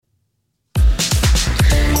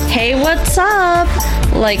Hey, what's up?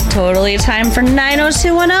 Like, totally time for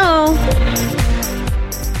 90210.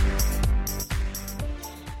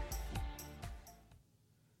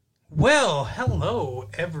 Well, hello,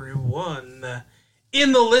 everyone.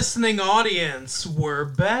 In the listening audience, we're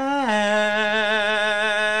back.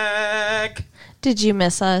 Did you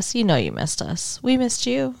miss us? You know you missed us. We missed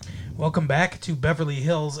you. Welcome back to Beverly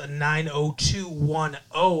Hills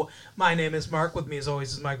 90210. My name is Mark. With me, as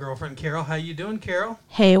always, is my girlfriend, Carol. How you doing, Carol?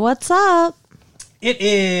 Hey, what's up? It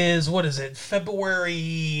is, what is it,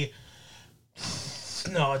 February...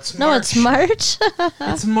 No, it's March. No, it's March.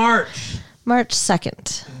 It's March. March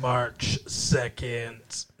 2nd. March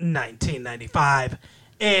 2nd, 1995.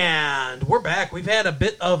 And we're back. We've had a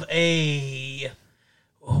bit of a...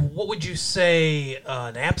 What would you say?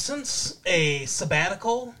 An absence? A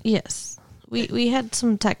sabbatical? Yes. We had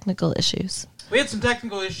some technical issues. We had some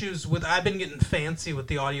technical issues with... I've been getting fancy with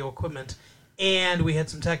the audio equipment, and we had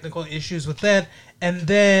some technical issues with that. And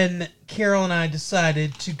then Carol and I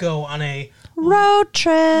decided to go on a... Road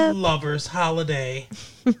trip. Lover's holiday.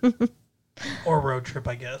 Or road trip,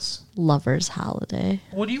 I guess. Lover's holiday.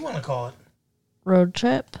 What do you want to call it? Road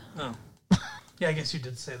trip? Oh. Yeah, I guess you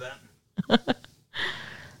did say that.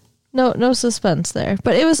 No suspense there.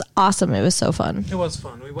 But it was awesome. It was so fun. It was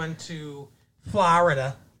fun. We went to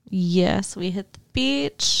Florida. Yes, we hit the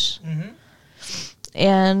beach. Mm-hmm.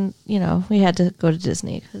 And, we had to go to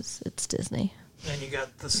Disney because it's Disney. And you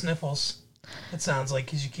got the sniffles. It sounds like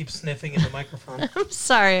because you keep sniffing in the microphone. I'm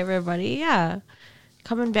sorry, everybody. Yeah.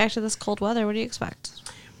 Coming back to this cold weather, what do you expect?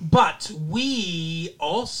 But we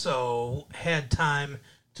also had time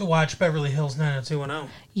to watch Beverly Hills 90210.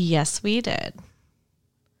 Yes, we did.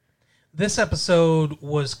 This episode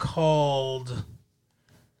was called...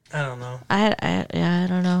 I don't know. I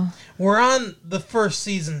don't know. We're on the first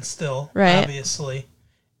season still, right? Obviously.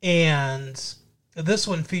 And this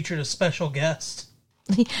one featured a special guest.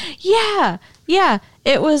 Yeah.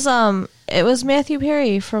 It was Matthew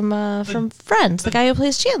Perry from Friends, the guy who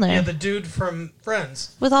plays Chandler. Yeah, the dude from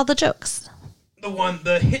Friends. With all the jokes.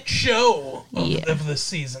 The hit show of this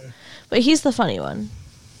season. But he's the funny one.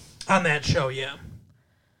 On that show, yeah.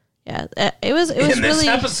 Yeah, it was in really... this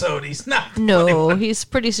episode, he's not. No, he's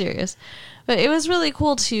pretty serious. But it was really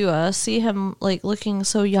cool to see him looking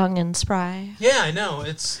so young and spry. Yeah, I know.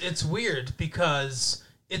 It's weird because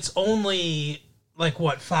it's only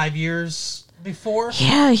 5 years before.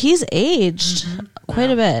 Yeah, he's aged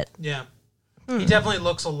quite a bit. Yeah, he definitely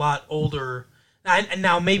looks a lot older.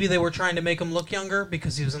 Now maybe they were trying to make him look younger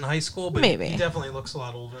because he was in high school, but maybe. He definitely looks a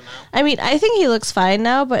lot older now. I mean, I think he looks fine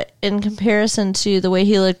now, but in comparison to the way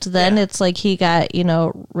he looked then, it's like he got,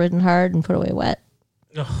 ridden hard and put away wet.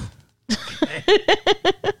 Oh, okay.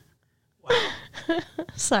 Wow.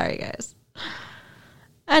 Sorry, guys.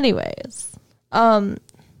 Anyways, the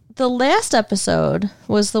last episode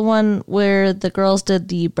was the one where the girls did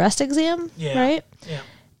the breast exam, right? Yeah.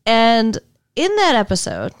 And in that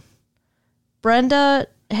episode, Brenda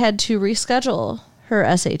had to reschedule her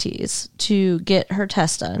SATs to get her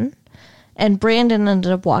test done, and Brandon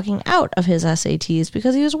ended up walking out of his SATs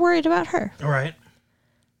because he was worried about her. All right.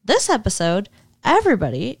 This episode,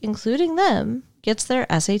 everybody, including them, gets their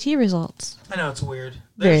SAT results. I know, it's weird.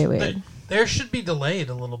 Very weird. There should be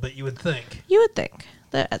delayed a little bit, you would think. You would think.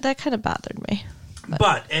 That kind of bothered me.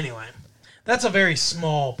 But anyway, that's a very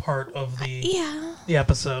small part of the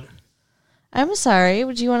episode. I'm sorry.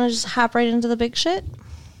 Would you want to just hop right into the big shit?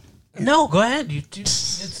 No, go ahead.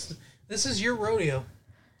 This is your rodeo.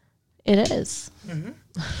 It is. Mm-hmm.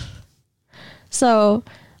 So,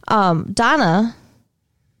 Donna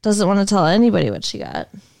doesn't want to tell anybody what she got.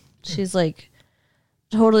 She's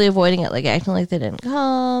totally avoiding it, acting like they didn't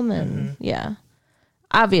come, and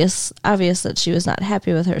obvious that she was not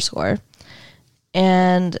happy with her score.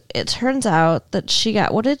 And it turns out that she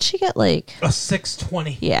got, what did she get? A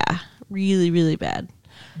 620. Yeah. Really, really bad.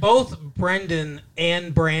 Both Brendan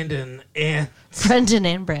and Brandon and... Brendan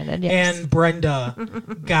and Brandon, yes. And Brenda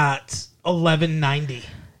got 1190.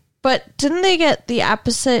 But didn't they get the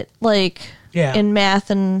opposite, in math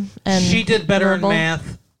and she did better verbal? in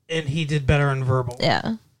math, and he did better in verbal.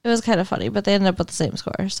 Yeah. It was kind of funny, but they ended up with the same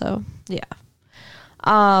score, so, yeah.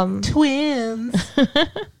 Twins!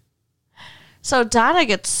 So Donna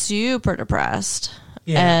gets super depressed.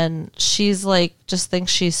 Yeah. And she's just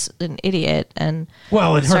thinks she's an idiot and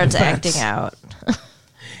starts acting out.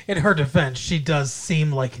 In her defense, she does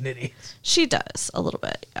seem like an idiot. She does, a little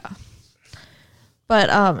bit, yeah.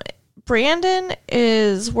 But Brandon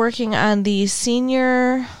is working on the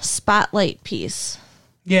senior spotlight piece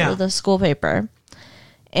for the school paper.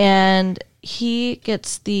 And he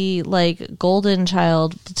gets the like golden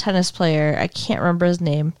child, the tennis player. I can't remember his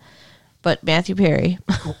name, but Matthew Perry.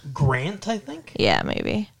 Grant, I think. Yeah,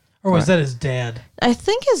 maybe. Or was that his dad? I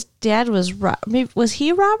think his dad was maybe was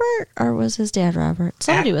he Robert or was his dad Robert?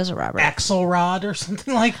 Somebody was a Robert. Axelrod or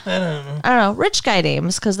something like that. I don't know. Rich guy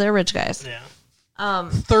names because they're rich guys. Yeah.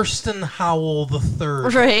 Thurston Howell the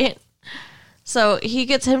Third. Right. So he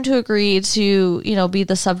gets him to agree to, be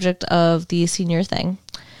the subject of the senior thing.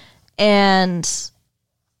 And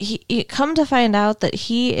he come to find out that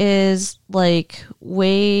he is like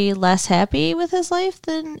way less happy with his life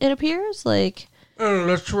than it appears. Like, oh,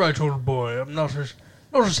 that's right, old boy. I'm not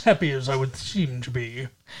as happy as I would seem to be.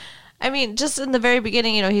 I mean, just in the very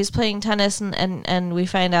beginning, he's playing tennis and we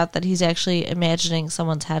find out that he's actually imagining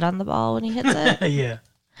someone's head on the ball when he hits it.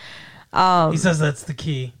 Yeah. He says that's the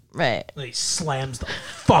key. Right. He slams the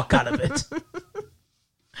fuck out of it.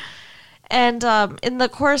 And in the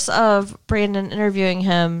course of Brandon interviewing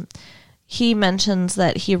him, he mentions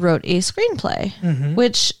that he wrote a screenplay,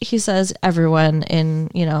 which he says everyone in,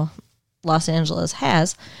 Los Angeles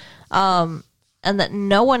has, and that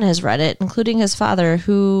no one has read it, including his father,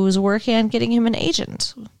 who's working on getting him an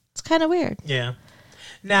agent. It's kind of weird. Yeah.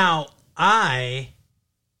 Now, I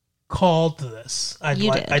called this,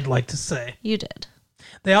 I'd like to say. You did.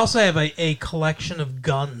 They also have a collection of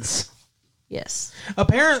guns. Yes.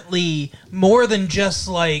 Apparently, more than just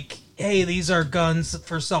like, hey, these are guns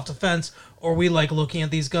for self-defense, or we like looking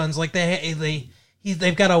at these guns. Like they've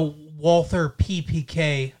got a Walther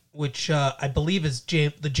PPK, which I believe is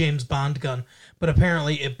the James Bond gun, but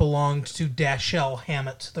apparently it belonged to Dashiell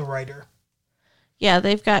Hammett, the writer. Yeah,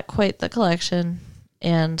 they've got quite the collection,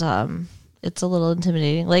 and it's a little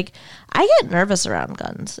intimidating. Like, I get nervous around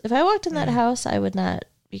guns. If I walked in that house, I would not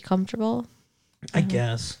be comfortable. I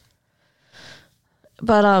guess.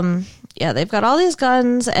 But, yeah, they've got all these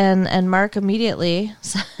guns, and Mark immediately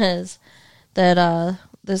says that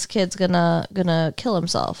this kid's gonna kill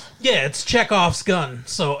himself. Yeah, it's Chekhov's gun.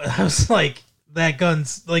 So I was like, that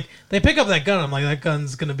gun's, like, they pick up that gun, I'm like, that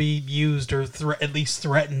gun's gonna be used or at least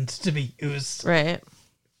threatened to be used. Right.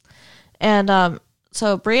 And,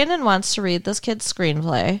 so Brandon wants to read this kid's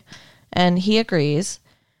screenplay, and he agrees.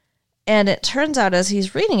 And it turns out as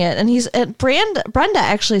he's reading it, and Brenda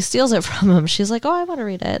actually steals it from him. She's like, "Oh, I want to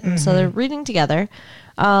read it." And so they're reading together.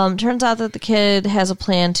 Turns out that the kid has a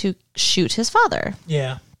plan to shoot his father.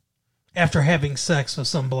 Yeah. After having sex with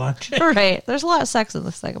some blonde chick. Right. There's a lot of sex in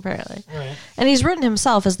this thing, apparently. Right. And he's written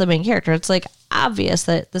himself as the main character. It's like obvious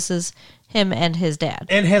that this is him and his dad.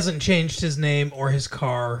 And hasn't changed his name or his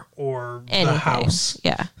car or Anything. the house.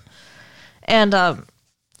 Yeah. And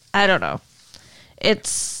I don't know.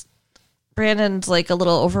 Brandon's like a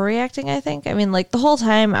little overreacting, I think. I mean, like the whole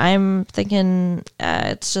time I'm thinking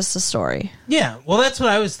it's just a story. Yeah. Well, that's what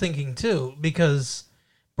I was thinking too, because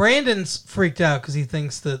Brandon's freaked out because he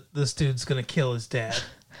thinks that this dude's going to kill his dad.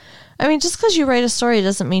 I mean, just because you write a story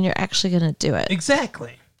doesn't mean you're actually going to do it.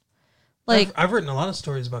 Exactly. Like I've written a lot of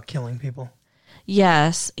stories about killing people.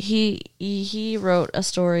 Yes, he wrote a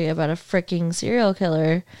story about a freaking serial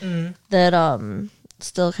killer that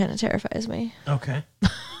still kind of terrifies me. Okay.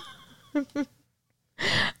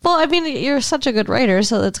 Well, I mean, you're such a good writer,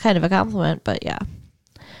 so that's kind of a compliment. But yeah,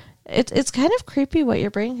 it's kind of creepy what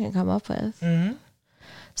your brain can come up with. Mm-hmm.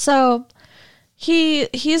 So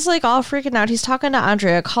he's like all freaking out. He's talking to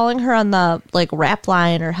Andrea, calling her on the like rap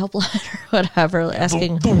line or helpline or whatever,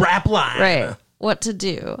 asking the rap line, right, what to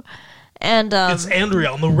do. And it's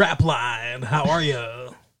Andrea on the rap line. How are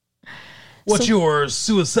you? What's your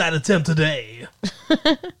suicide attempt today?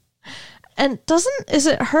 And is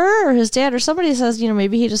it her or his dad or somebody says,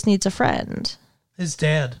 maybe he just needs a friend. His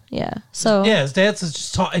dad. Yeah. So yeah, his dad says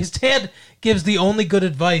just talk. His dad gives the only good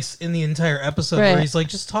advice in the entire episode, right, where he's like,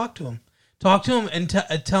 just talk to him. Talk to him and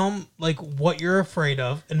tell him like what you're afraid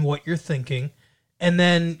of and what you're thinking. And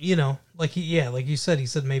then, like you said, he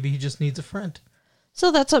said maybe he just needs a friend.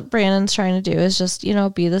 So that's what Brandon's trying to do is just,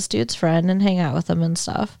 be this dude's friend and hang out with him and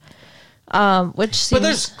stuff. Which seems... But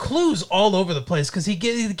there's clues all over the place because he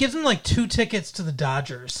gives him like 2 tickets to the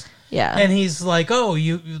Dodgers. Yeah. And he's like, oh,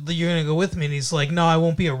 you're going to go with me. And he's like, no, I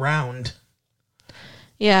won't be around.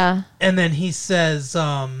 Yeah. And then he says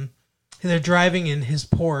they're driving in his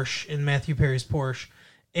Porsche, in Matthew Perry's Porsche.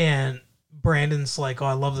 And Brandon's like, oh,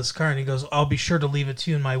 I love this car. And he goes, I'll be sure to leave it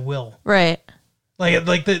to you in my will. Right.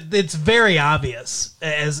 It's very obvious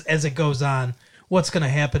as it goes on what's going to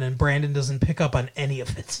happen. And Brandon doesn't pick up on any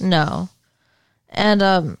of it. No.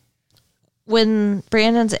 And when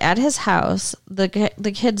Brandon's at his house, the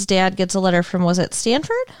kid's dad gets a letter from, was it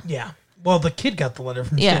Stanford? Yeah. Well, the kid got the letter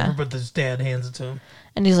from Stanford, but his dad hands it to him.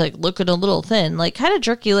 And he's like looking a little thin, like kind of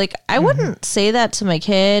jerky. Like I wouldn't say that to my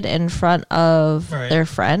kid in front of their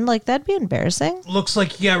friend. Like that'd be embarrassing. Looks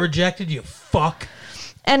like you got rejected, you fuck.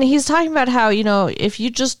 And he's talking about how, if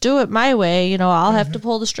you just do it my way, I'll have to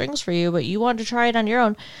pull the strings for you, but you want to try it on your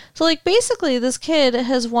own. So, like, basically, this kid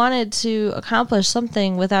has wanted to accomplish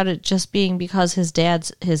something without it just being because his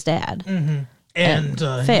dad's his dad. Mm-hmm. And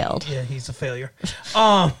failed. He's a failure.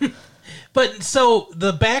 But so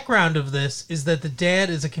the background of this is that the dad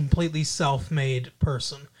is a completely self-made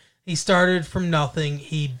person. He started from nothing.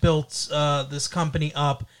 He built this company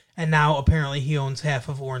up, and now apparently he owns half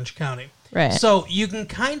of Orange County. Right. So you can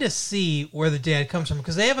kind of see where the dad comes from,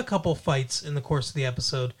 because they have a couple fights in the course of the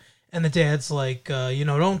episode, and the dad's like,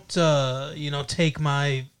 don't take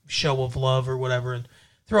my show of love or whatever and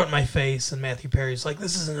throw it in my face. And Matthew Perry's like,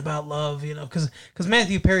 this isn't about love, because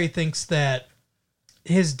Matthew Perry thinks that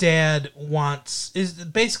his dad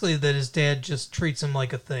basically that his dad just treats him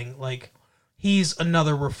like a thing, like he's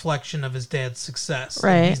another reflection of his dad's success.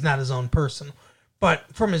 Right. He's not his own person. But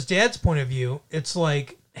from his dad's point of view, it's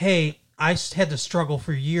like, hey, I had to struggle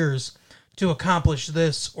for years to accomplish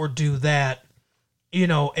this or do that,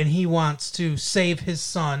 and he wants to save his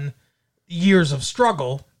son years of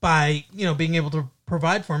struggle by, being able to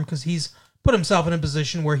provide for him because he's put himself in a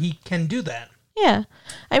position where he can do that. Yeah.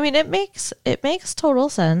 I mean, it makes total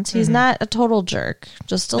sense. He's not a total jerk,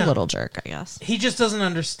 just a little jerk, I guess. He just doesn't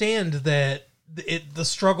understand that the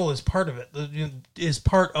struggle is part of it, is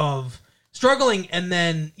part of struggling and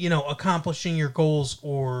then, accomplishing your goals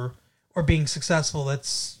or being successful.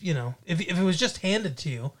 That's, if it was just handed to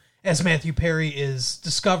you, as Matthew Perry is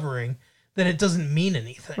discovering, then it doesn't mean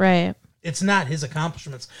anything. Right. It's not his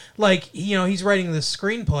accomplishments. Like, he's writing this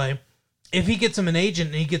screenplay. If he gets him an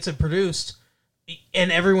agent and he gets it produced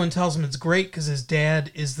and everyone tells him it's great because his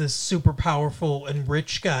dad is this super powerful and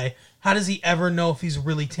rich guy, how does he ever know if he's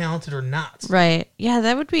really talented or not? Right. Yeah,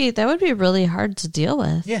 that would be really hard to deal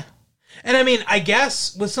with. Yeah. And I mean, I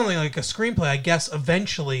guess with something like a screenplay, I guess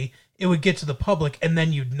eventually it would get to the public and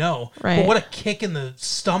then you'd know. Right. But what a kick in the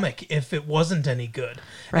stomach if it wasn't any good.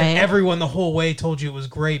 Right. And everyone the whole way told you it was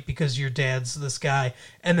great because your dad's this guy,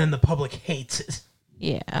 and then the public hates it.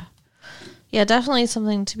 Yeah. Yeah, definitely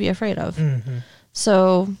something to be afraid of. Mm-hmm.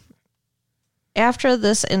 So after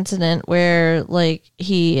this incident where like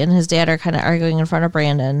he and his dad are kind of arguing in front of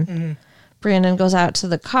Brandon, Brandon goes out to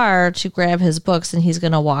the car to grab his books and he's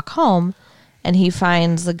going to walk home, and he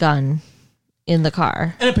finds the gun in the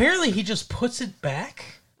car. And apparently he just puts it back,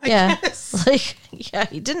 I guess. Like, yeah,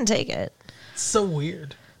 he didn't take it. It's so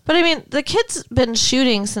weird. But I mean, the kid's been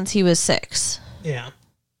shooting since he was 6. Yeah.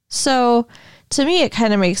 So to me, it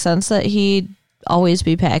kind of makes sense that he'd always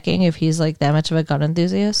be packing if he's like that much of a gun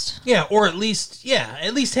enthusiast. Yeah, or at least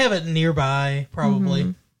have it nearby, probably.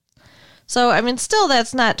 Mm-hmm. So, I mean, still,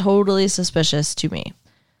 that's not totally suspicious to me.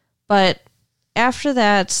 But after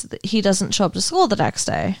that, he doesn't show up to school the next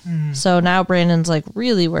day. So now Brandon's like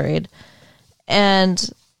really worried. And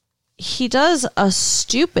he does a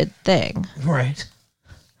stupid thing. Right.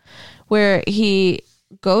 Where he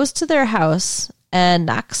goes to their house and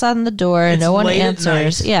knocks on the door and no one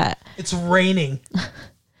answers. Yeah. It's raining.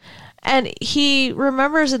 And he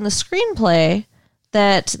remembers in the screenplay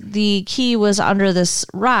that the key was under this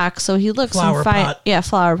rock, so he looks flower pot,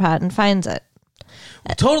 and finds it.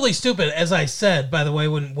 Totally stupid, as I said, by the way,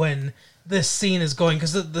 when this scene is going,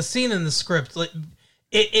 because the scene in the script, like,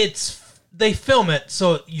 they film it,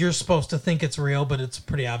 so you're supposed to think it's real, but it's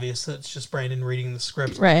pretty obvious that it's just Brandon reading the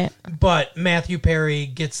script. Right. But Matthew Perry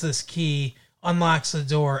gets this key, unlocks the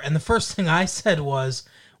door, and the first thing I said was,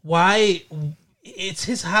 why... It's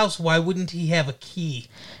his house. Why wouldn't he have a key?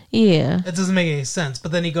 Yeah. That doesn't make any sense.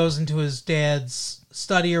 But then he goes into his dad's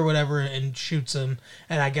study or whatever and shoots him.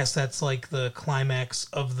 And I guess that's like the climax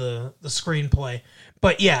of the screenplay.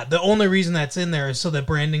 But yeah, the only reason that's in there is so that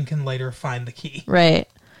Brandon can later find the key. Right.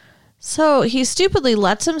 So he stupidly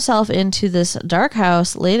lets himself into this dark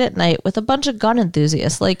house late at night with a bunch of gun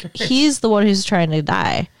enthusiasts. Like, he's the one who's trying to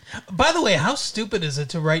die. By the way, how stupid is it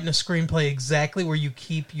to write in a screenplay exactly where you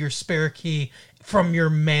keep your spare key from your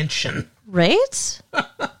mansion? Right?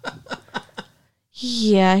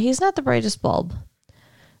 Yeah, he's not the brightest bulb.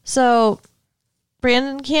 So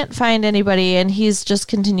Brandon can't find anybody, and he's just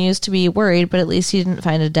continues to be worried, but at least he didn't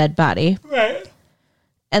find a dead body. Right.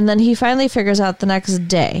 And then he finally figures out the next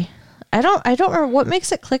day. I don't remember what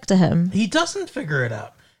makes it click to him. He doesn't figure it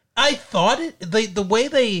out. I thought the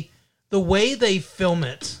way they film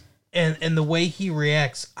it and the way he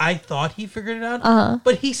reacts, I thought he figured it out,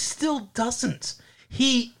 but he still doesn't.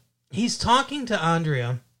 He's talking to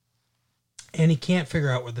Andrea, and he can't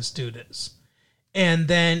figure out where this dude is. And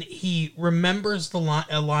then he remembers a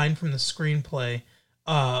line from the screenplay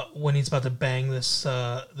when he's about to bang this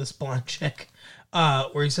blonde chick,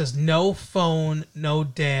 where he says, "No phone, no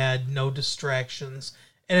dad, no distractions,"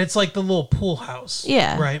 and it's like the little pool house.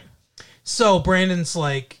 Yeah. Right. So Brandon's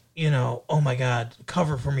like, oh my God,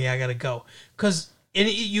 cover for me, I gotta go, because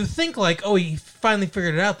you think like, oh, he finally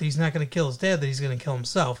figured it out that he's not gonna kill his dad, that he's gonna kill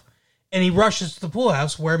himself, and he rushes to the pool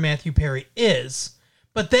house where Matthew Perry is.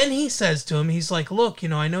 But then he says to him, he's like, look,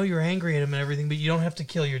 I know you're angry at him and everything, but you don't have to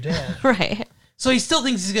kill your dad. Right. So he still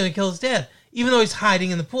thinks he's going to kill his dad, even though he's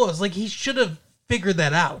hiding in the pool. It's like he should have figured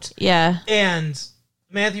that out. Yeah. And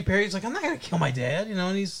Matthew Perry's like, I'm not going to kill my dad,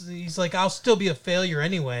 and he's like, I'll still be a failure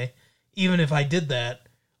anyway, even if I did that.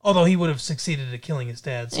 Although he would have succeeded at killing his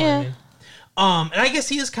dad. So yeah. I mean, and I guess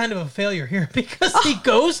he is kind of a failure here because he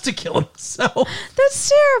goes to kill himself. That's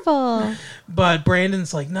terrible. But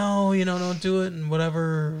Brandon's like, no, don't do it, and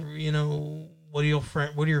whatever, what do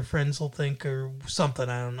your friends will think or something,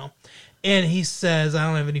 I don't know. And he says, I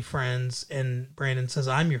don't have any friends, and Brandon says,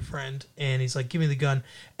 I'm your friend, and he's like, give me the gun.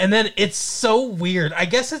 And then it's so weird. I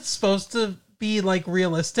guess it's supposed to be like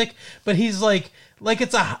realistic, but he's like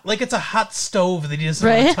it's a hot stove that he doesn't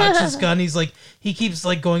want to touch his gun. He's like, he keeps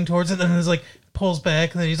like going towards it, and then he's like pulls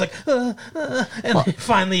back, and then he's like, and then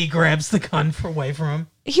finally he grabs the gun away from him.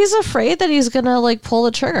 He's afraid that he's gonna like pull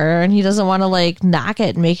the trigger, and he doesn't want to like knock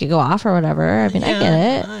it and make it go off or whatever. I mean, I get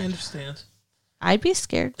it. I understand. I'd be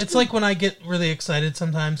scared too. It's like when I get really excited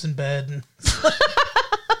sometimes in bed, and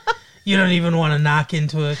you don't even want to knock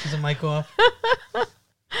into it because it might go off.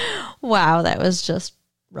 Wow, that was just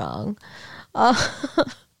wrong.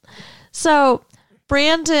 So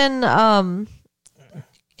Brandon,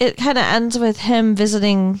 it kind of ends with him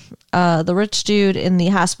visiting the rich dude in the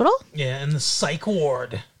hospital. Yeah, in the psych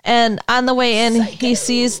ward. And on the way in, he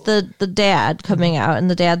sees the dad coming out, and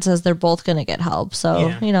the dad says they're both going to get help.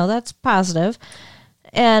 So, that's positive.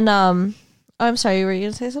 And, I'm sorry, were you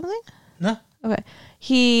going to say something? No. Okay.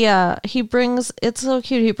 He brings, it's so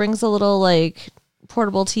cute, he brings a little, like,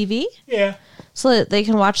 portable TV. Yeah. So that they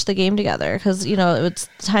can watch the game together. Because, it's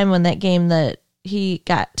the time when that game that he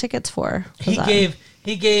got tickets for was on.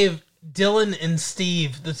 He gave Dylan and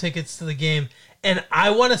Steve the tickets to the game. And I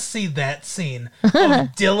want to see that scene of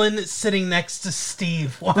Dylan sitting next to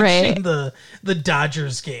Steve watching the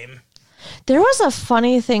Dodgers game. There was a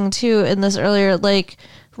funny thing, too, in this earlier. Like,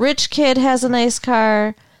 Rich Kid has a nice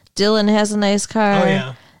car. Dylan has a nice car. Oh,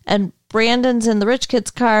 yeah. And Brandon's in the rich kid's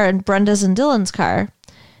car, and Brenda's in Dylan's car.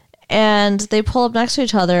 And they pull up next to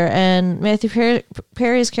each other, and Matthew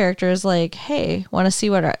Perry's character is like, hey, want to see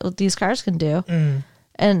what these cars can do? Mm.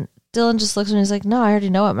 And Dylan just looks at me and he's like, no, I already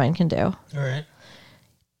know what mine can do. All right.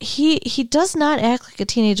 He does not act like a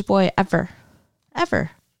teenage boy ever.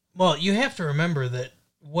 Well, you have to remember that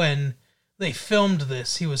when they filmed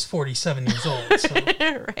this, he was 47 years old. So.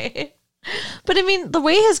 Right. But I mean, the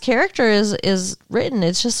way his character is written,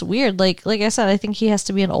 it's just weird. Like I said, I think he has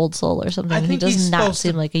to be an old soul or something. He does not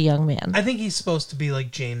seem like a young man. I think he's supposed to be like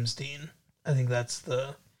James Dean. I think that's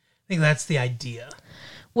the idea.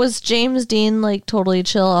 Was James Dean like totally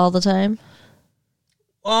chill all the time?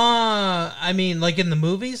 I mean, like in the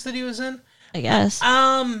movies that he was in? I guess.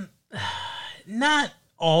 Not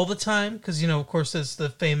all the time, because, of course, there's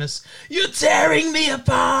the famous, you're tearing me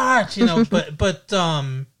apart, but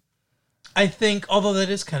I think, although that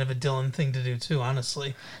is kind of a Dylan thing to do, too,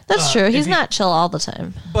 honestly. That's true. He's not chill all the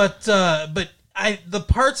time. But the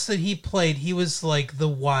parts that he played, he was like the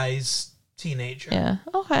wise teenager. Yeah,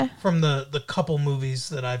 okay. From the couple movies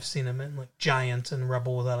that I've seen him in, like Giant and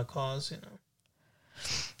Rebel Without a Cause,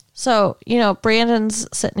 So, Brandon's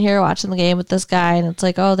sitting here watching the game with this guy, and it's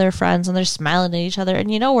like, oh, they're friends, and they're smiling at each other, and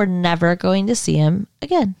we're never going to see him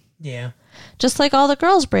again. Yeah. Just like all the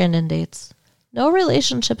girls Brandon dates. No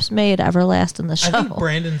relationships made ever last in the show. I think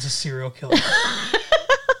Brandon's a serial killer. I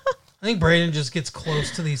think Brandon just gets close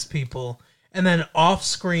to these people, and then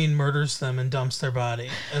off-screen murders them and dumps their body,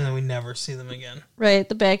 and then we never see them again. Right,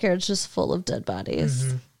 the backyard's just full of dead bodies.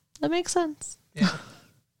 Mm-hmm. That makes sense. Yeah.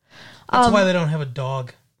 That's why they don't have a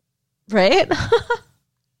dog. Right?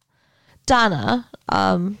 Donna,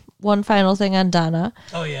 one final thing on Donna.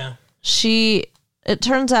 Oh, yeah. It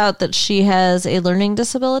turns out that she has a learning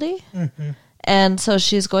disability. Mm-hmm. And so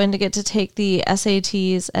she's going to get to take the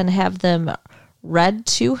SATs and have them read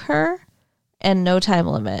to her and no time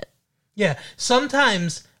limit. Yeah.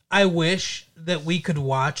 Sometimes I wish that we could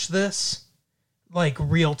watch this like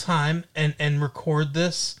real time and record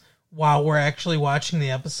this while we're actually watching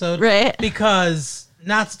the episode. Right. Because,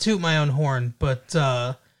 not to toot my own horn, but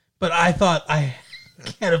I thought I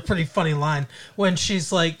had a pretty funny line when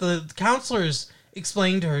she's like, the counselor's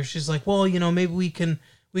explained to her, she's like, well, maybe we can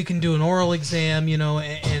do an oral exam,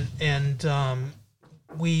 and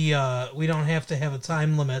we don't have to have a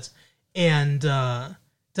time limit. And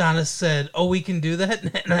Donna said, oh, we can do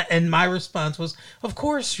that? And my response was, of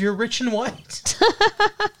course, you're rich and white.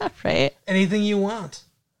 Right. Anything you want.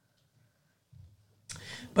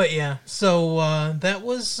 But yeah, so that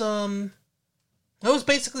was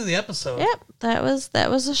basically the episode. Yep, that was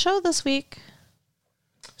the show this week.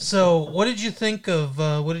 So, what did you think of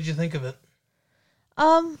it?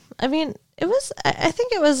 I mean, I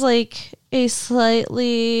think it was like a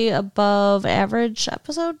slightly above average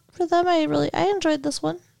episode for them. I enjoyed this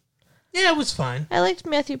one. Yeah, it was fine. I liked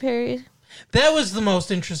Matthew Perry. That was the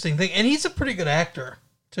most interesting thing, and he's a pretty good actor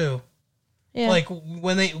too. Yeah. Like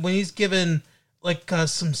when he's given like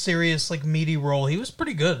some serious like meaty role, he was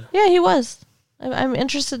pretty good. Yeah, he was. I'm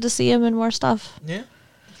interested to see him in more stuff. Yeah.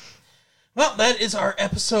 Well, that is our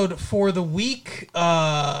episode for the week.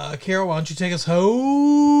 Carol, why don't you take us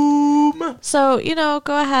home? So,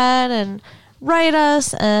 go ahead and write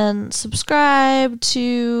us and subscribe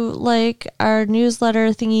to like our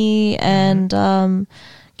newsletter thingy and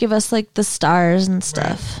give us like the stars and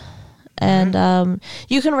stuff. Right. And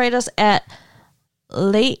you can write us at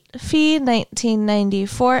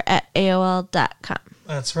latefee1994 at AOL.com.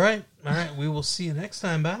 That's right. All right. We will see you next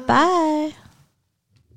time. Bye. Bye.